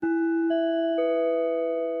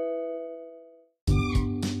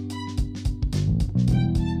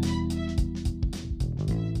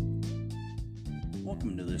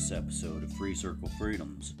this episode of Free Circle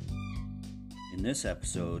Freedoms. In this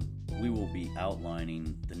episode, we will be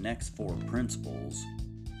outlining the next four principles,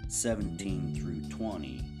 17 through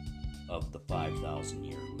 20, of the 5,000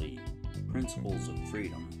 Year Leap. Principles of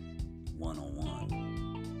Freedom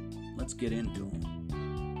 101. Let's get into them.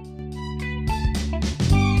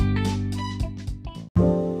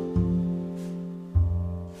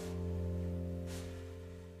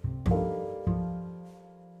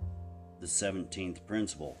 The 17th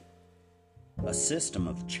principle. A system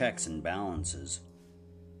of checks and balances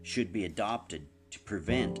should be adopted to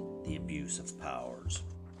prevent the abuse of powers.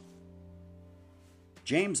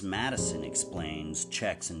 James Madison explains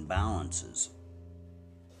checks and balances.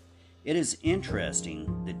 It is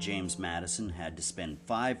interesting that James Madison had to spend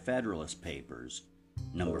 5 Federalist Papers,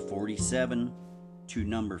 number 47 to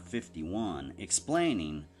number 51,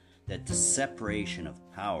 explaining that the separation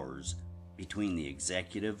of powers between the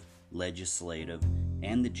executive, legislative,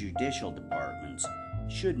 and the judicial departments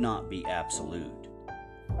should not be absolute,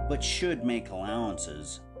 but should make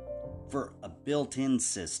allowances for a built-in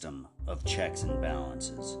system of checks and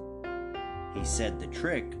balances. He said the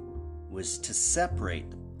trick was to separate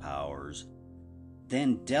the powers,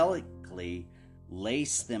 then delicately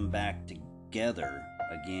lace them back together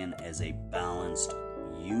again as a balanced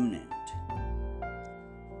unit.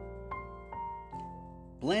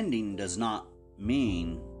 Blending does not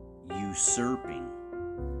mean usurping.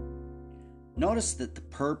 Notice that the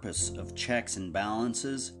purpose of checks and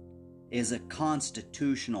balances is a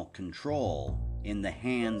constitutional control in the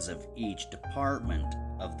hands of each department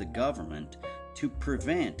of the government to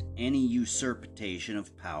prevent any usurpation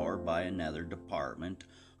of power by another department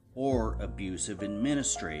or abusive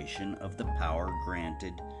administration of the power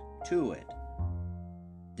granted to it.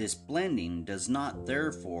 This blending does not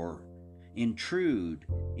therefore intrude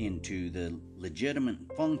into the legitimate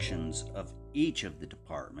functions of each of the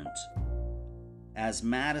departments, as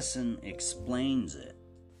Madison explains it.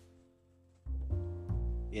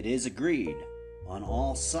 It is agreed on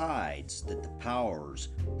all sides that the powers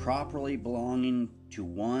properly belonging to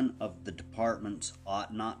one of the departments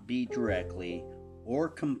ought not be directly or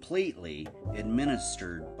completely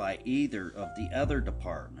administered by either of the other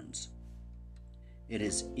departments. It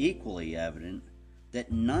is equally evident that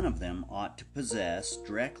none of them ought to possess,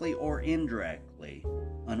 directly or indirectly,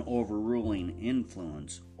 an overruling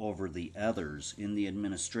influence over the others in the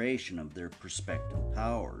administration of their respective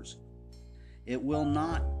powers. It will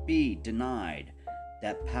not be denied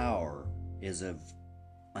that power is of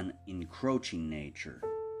an encroaching nature,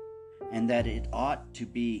 and that it ought to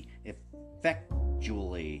be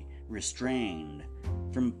effectually restrained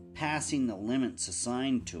from passing the limits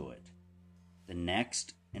assigned to it. The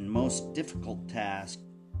next and most difficult task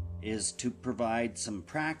is to provide some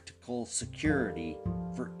practical security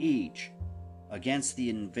for each against the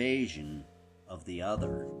invasion of the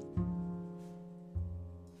other.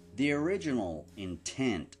 The original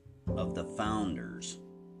intent of the founders.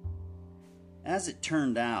 As it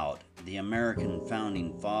turned out, the American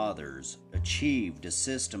founding fathers achieved a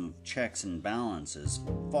system of checks and balances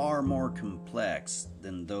far more complex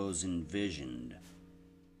than those envisioned.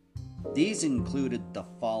 These included the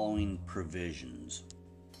following provisions.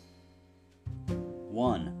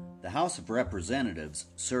 1. The House of Representatives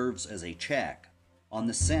serves as a check on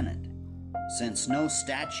the Senate, since no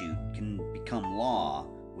statute can become law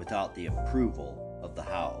without the approval of the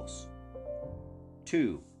House.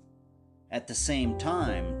 2. At the same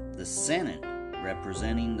time, the Senate,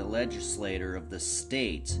 representing the legislature of the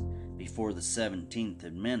states before the 17th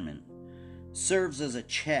Amendment, serves as a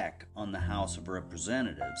check on the House of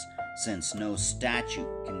Representatives, since no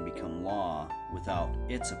statute can become law without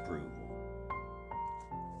its approval.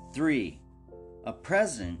 3. A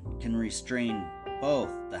president can restrain both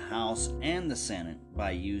the House and the Senate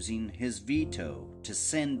by using his veto to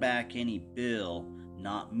send back any bill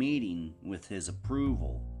not meeting with his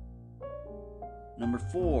approval.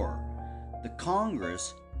 4. The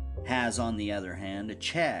Congress has, on the other hand, a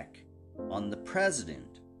check on the president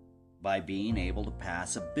by being able to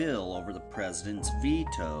pass a bill over the president's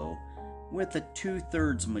veto with a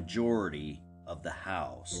 2/3 majority of the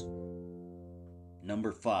House.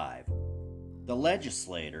 5. The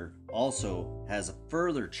legislature also has a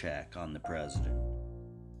further check on the president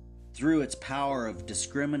through its power of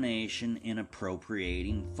discrimination in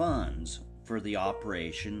appropriating funds for the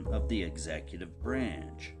operation of the executive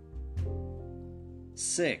branch.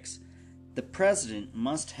 6. The president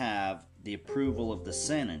must have the approval of the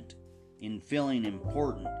Senate in filling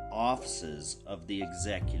important offices of the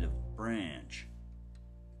executive branch.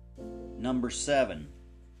 7.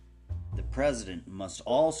 The President must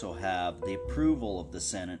also have the approval of the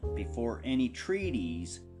Senate before any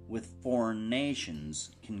treaties with foreign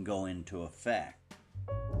nations can go into effect.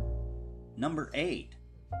 Number 8.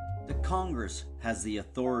 The Congress has the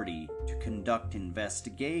authority to conduct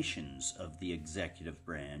investigations of the executive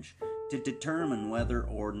branch to determine whether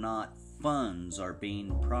or not funds are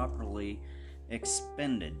being properly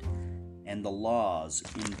expended and the laws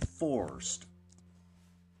enforced.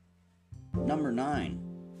 Number 9.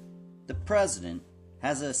 The President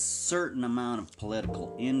has a certain amount of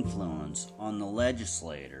political influence on the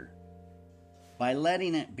legislature by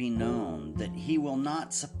letting it be known that he will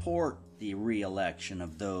not support the re-election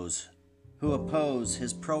of those who oppose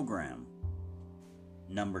his program.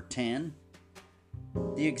 Number 10.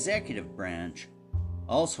 The executive branch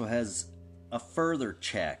also has a further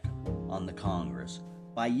check on the Congress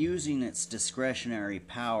by using its discretionary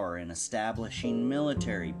power in establishing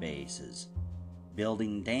military bases,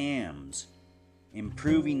 building dams,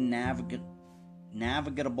 improving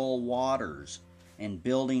navigable waters, and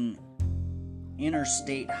building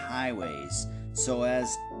interstate highways so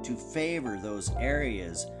as to favor those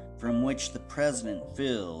areas from which the president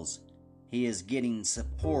feels he is getting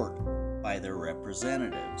support by their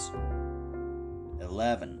representatives.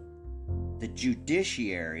 11. The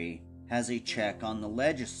judiciary has a check on the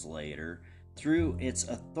legislature through its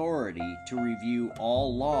authority to review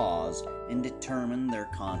all laws and determine their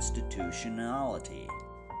constitutionality.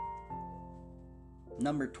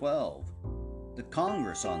 Number 12. The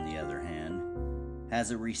Congress, on the other hand,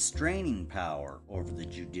 has a restraining power over the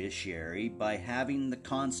judiciary by having the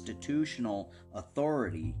constitutional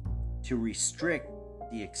authority to restrict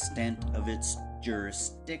the extent of its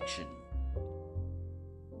jurisdiction.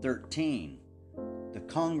 13. The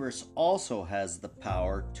Congress also has the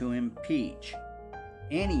power to impeach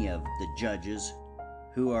any of the judges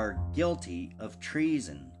who are guilty of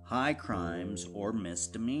treason, high crimes, or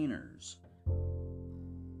misdemeanors.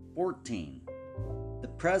 14. The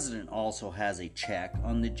President also has a check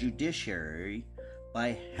on the judiciary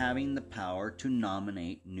by having the power to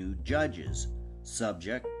nominate new judges,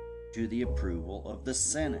 subject to the approval of the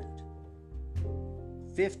Senate.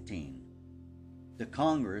 15. The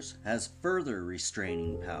Congress has further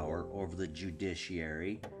restraining power over the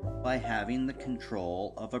judiciary by having the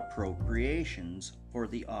control of appropriations for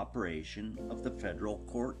the operation of the federal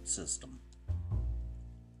court system.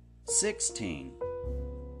 16.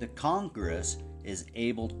 The Congress is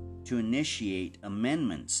able to initiate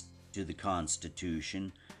amendments to the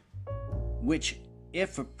Constitution, which,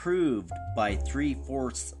 if approved by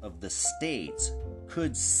 3/4 of the states,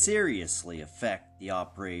 could seriously affect the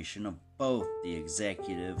operation of both the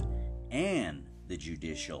executive and the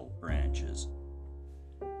judicial branches.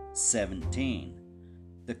 17.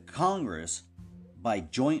 The Congress, by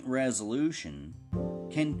joint resolution,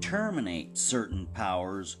 can terminate certain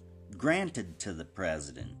powers granted to the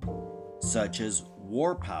President, such as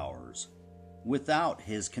war powers, without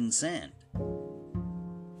his consent.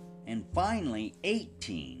 And finally,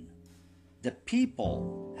 18. The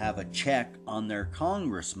people have a check on their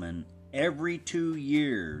congressman every 2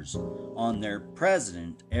 years, on their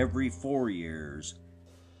president every 4 years,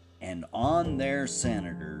 and on their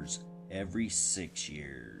senators every 6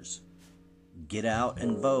 years. Get out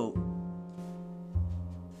and vote.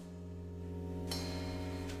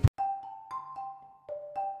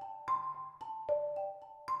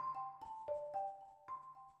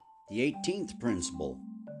 The 18th principle.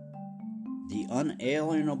 The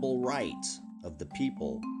unalienable rights of the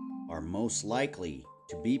people are most likely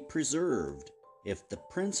to be preserved if the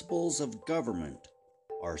principles of government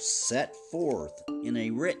are set forth in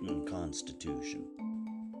a written constitution.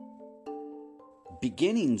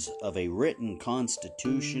 Beginnings of a written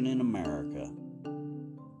constitution in America.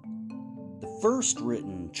 The first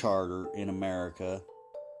written charter in America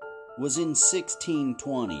was in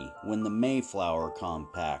 1620 when the Mayflower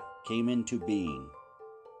Compact came into being.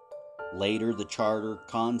 Later, the charter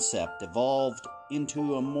concept evolved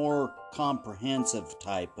into a more comprehensive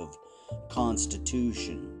type of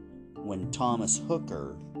constitution when Thomas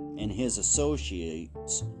Hooker and his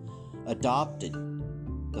associates adopted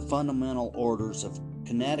the Fundamental Orders of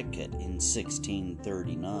Connecticut in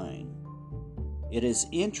 1639. It is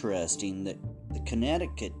interesting that the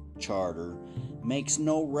Connecticut Charter makes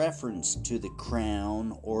no reference to the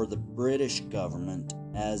Crown or the British government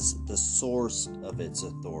as the source of its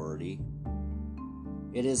authority.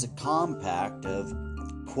 It is a compact of,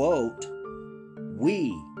 quote, "we,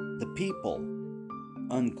 the people,"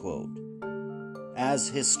 unquote. As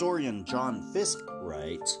historian John Fiske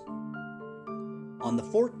writes, on the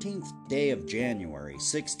 14th day of January,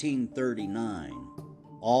 1639,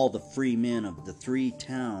 all the free men of the 3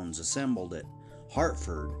 towns assembled at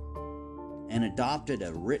Hartford and adopted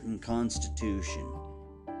a written constitution.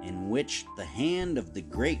 in which the hand of the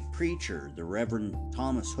great preacher, the Reverend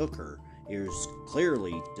Thomas Hooker, is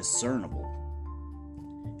clearly discernible.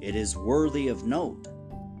 It is worthy of note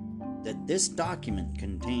that this document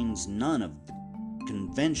contains none of the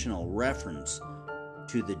conventional reference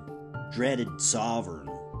to the dreaded sovereign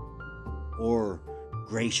or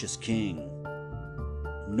gracious king,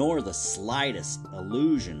 nor the slightest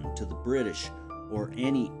allusion to the British or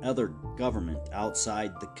any other government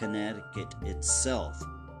outside the Connecticut itself,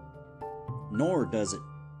 nor does it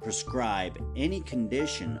prescribe any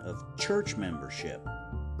condition of church membership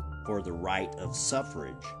for the right of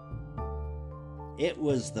suffrage. It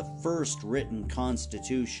was the first written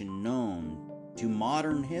constitution known to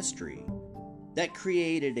modern history that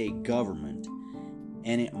created a government,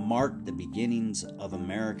 and it marked the beginnings of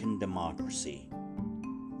American democracy,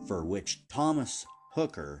 for which Thomas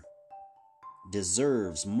Hooker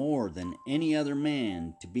deserves more than any other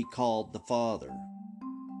man to be called the father.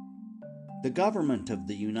 The government of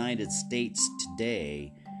the United States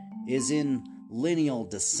today is in lineal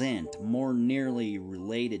descent more nearly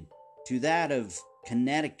related to that of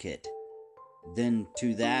Connecticut than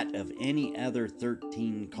to that of any other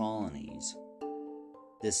 13 colonies.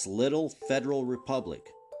 This little federal republic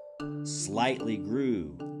slightly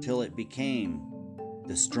grew till it became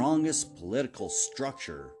the strongest political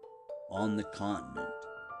structure on the continent,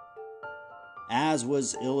 as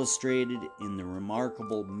was illustrated in the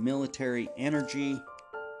remarkable military energy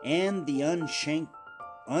and the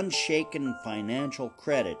unshaken financial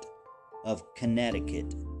credit of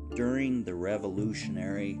Connecticut during the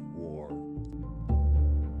Revolutionary War.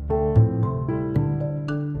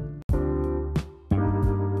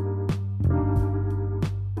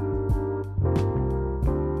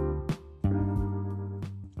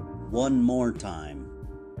 One more time,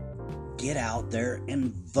 get out there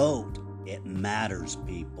and vote. It matters,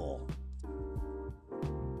 people.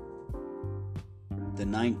 The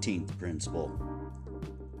 19th principle.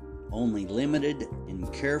 Only limited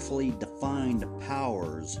and carefully defined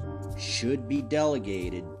powers should be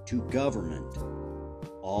delegated to government,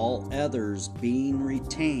 all others being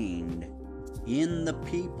retained in the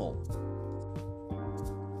people.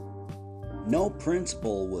 No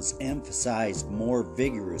principle was emphasized more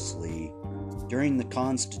vigorously during the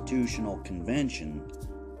Constitutional Convention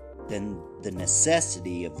than the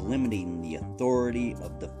necessity of limiting the authority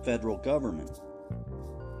of the federal government.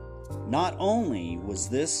 Not only was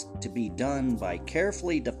this to be done by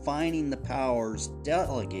carefully defining the powers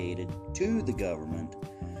delegated to the government,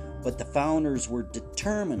 but the founders were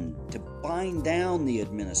determined to bind down the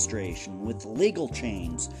administration with legal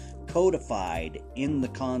chains codified in the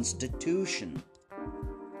Constitution.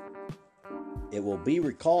 It will be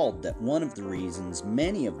recalled that one of the reasons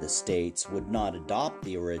many of the states would not adopt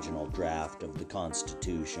the original draft of the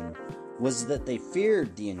Constitution was that they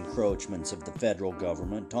feared the encroachments of the federal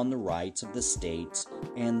government on the rights of the states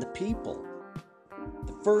and the people.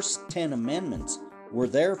 The first 10 amendments were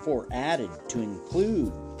therefore added to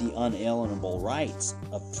include the unalienable rights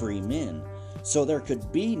of free men, so there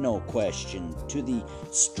could be no question to the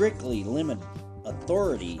strictly limited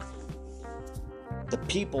authority the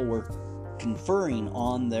people were conferring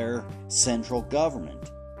on their central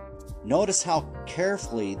government. Notice how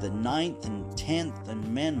carefully the 9th and 10th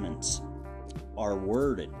Amendments are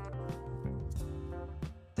worded.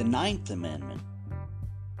 The 9th Amendment.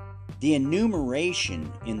 The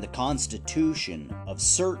enumeration in the Constitution of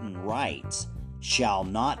certain rights shall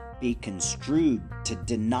not be construed to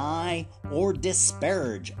deny or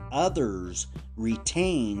disparage others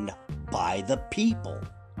retained by the people.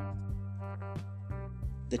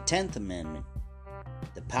 The 10th Amendment.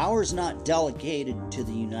 The powers not delegated to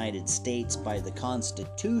the United States by the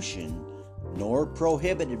Constitution, nor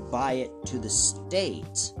prohibited by it to the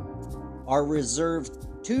states, are reserved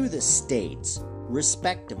to the states,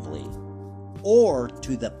 respectively, or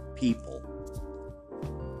to the people.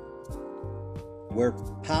 Where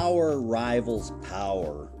power rivals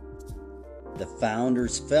power, the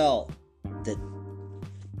founders felt that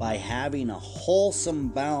by having a wholesome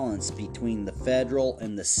balance between the federal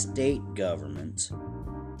and the state governments,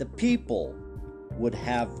 the people would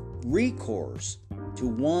have recourse to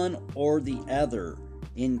one or the other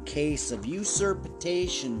in case of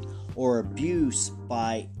usurpation or abuse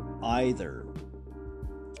by either.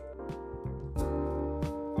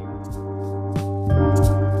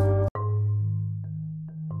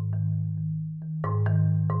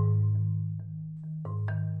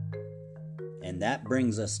 And that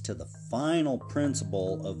brings us to the final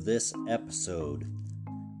principle of this episode,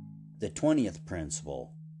 the 20th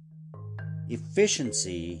principle.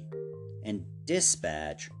 Efficiency and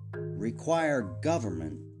dispatch require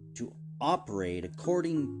government to operate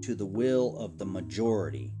according to the will of the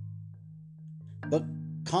majority. But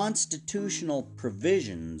constitutional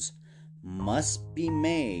provisions must be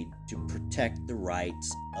made to protect the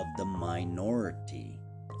rights of the minority.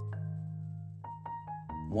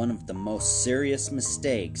 One of the most serious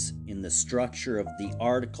mistakes in the structure of the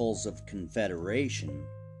Articles of Confederation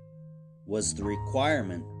was the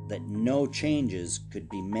requirement that no changes could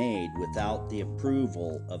be made without the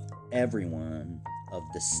approval of every one of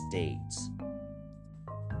the states.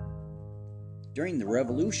 During the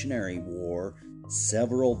Revolutionary War,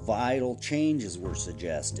 several vital changes were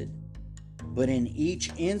suggested, but in each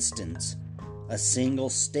instance, a single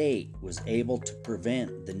state was able to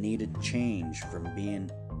prevent the needed change from being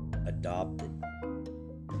adopted.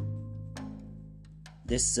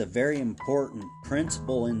 This is a very important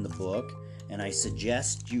principle in the book, and I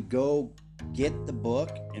suggest you go get the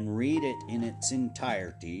book and read it in its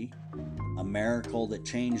entirety, A Miracle That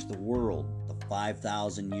Changed the World, The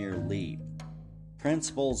 5,000-Year Leap,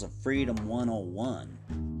 Principles of Freedom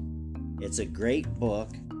 101. It's a great book,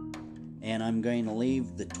 and I'm going to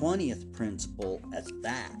leave the 20th principle at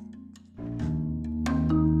that.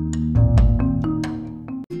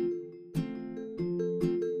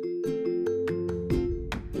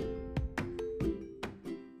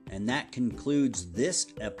 And that concludes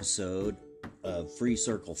this episode of Free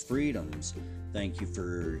Circle Freedoms. Thank you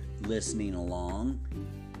for listening along,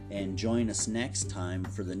 and join us next time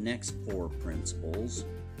for the next 4 principles,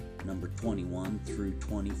 number 21 through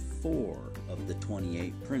 24 of the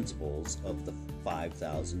 28 principles of the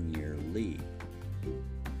 5,000-Year Leap.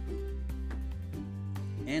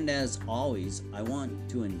 And as always, I want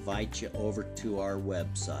to invite you over to our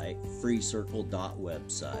website,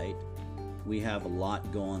 freecircle.website. We have a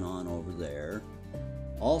lot going on over there.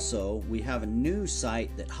 Also, we have a new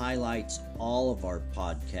site that highlights all of our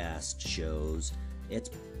podcast shows.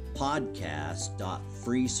 It's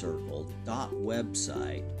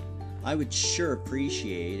podcast.freecircle.website. I would sure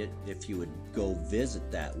appreciate it if you would go visit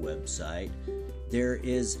that website. There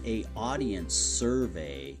is an audience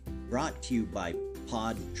survey brought to you by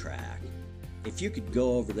PodTrack. If you could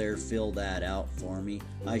go over there, fill that out for me,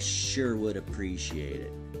 I sure would appreciate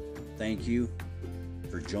it. Thank you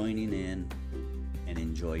for joining in, and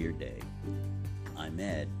enjoy your day. I'm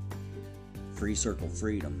Ed. Free Circle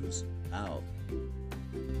Freedoms out.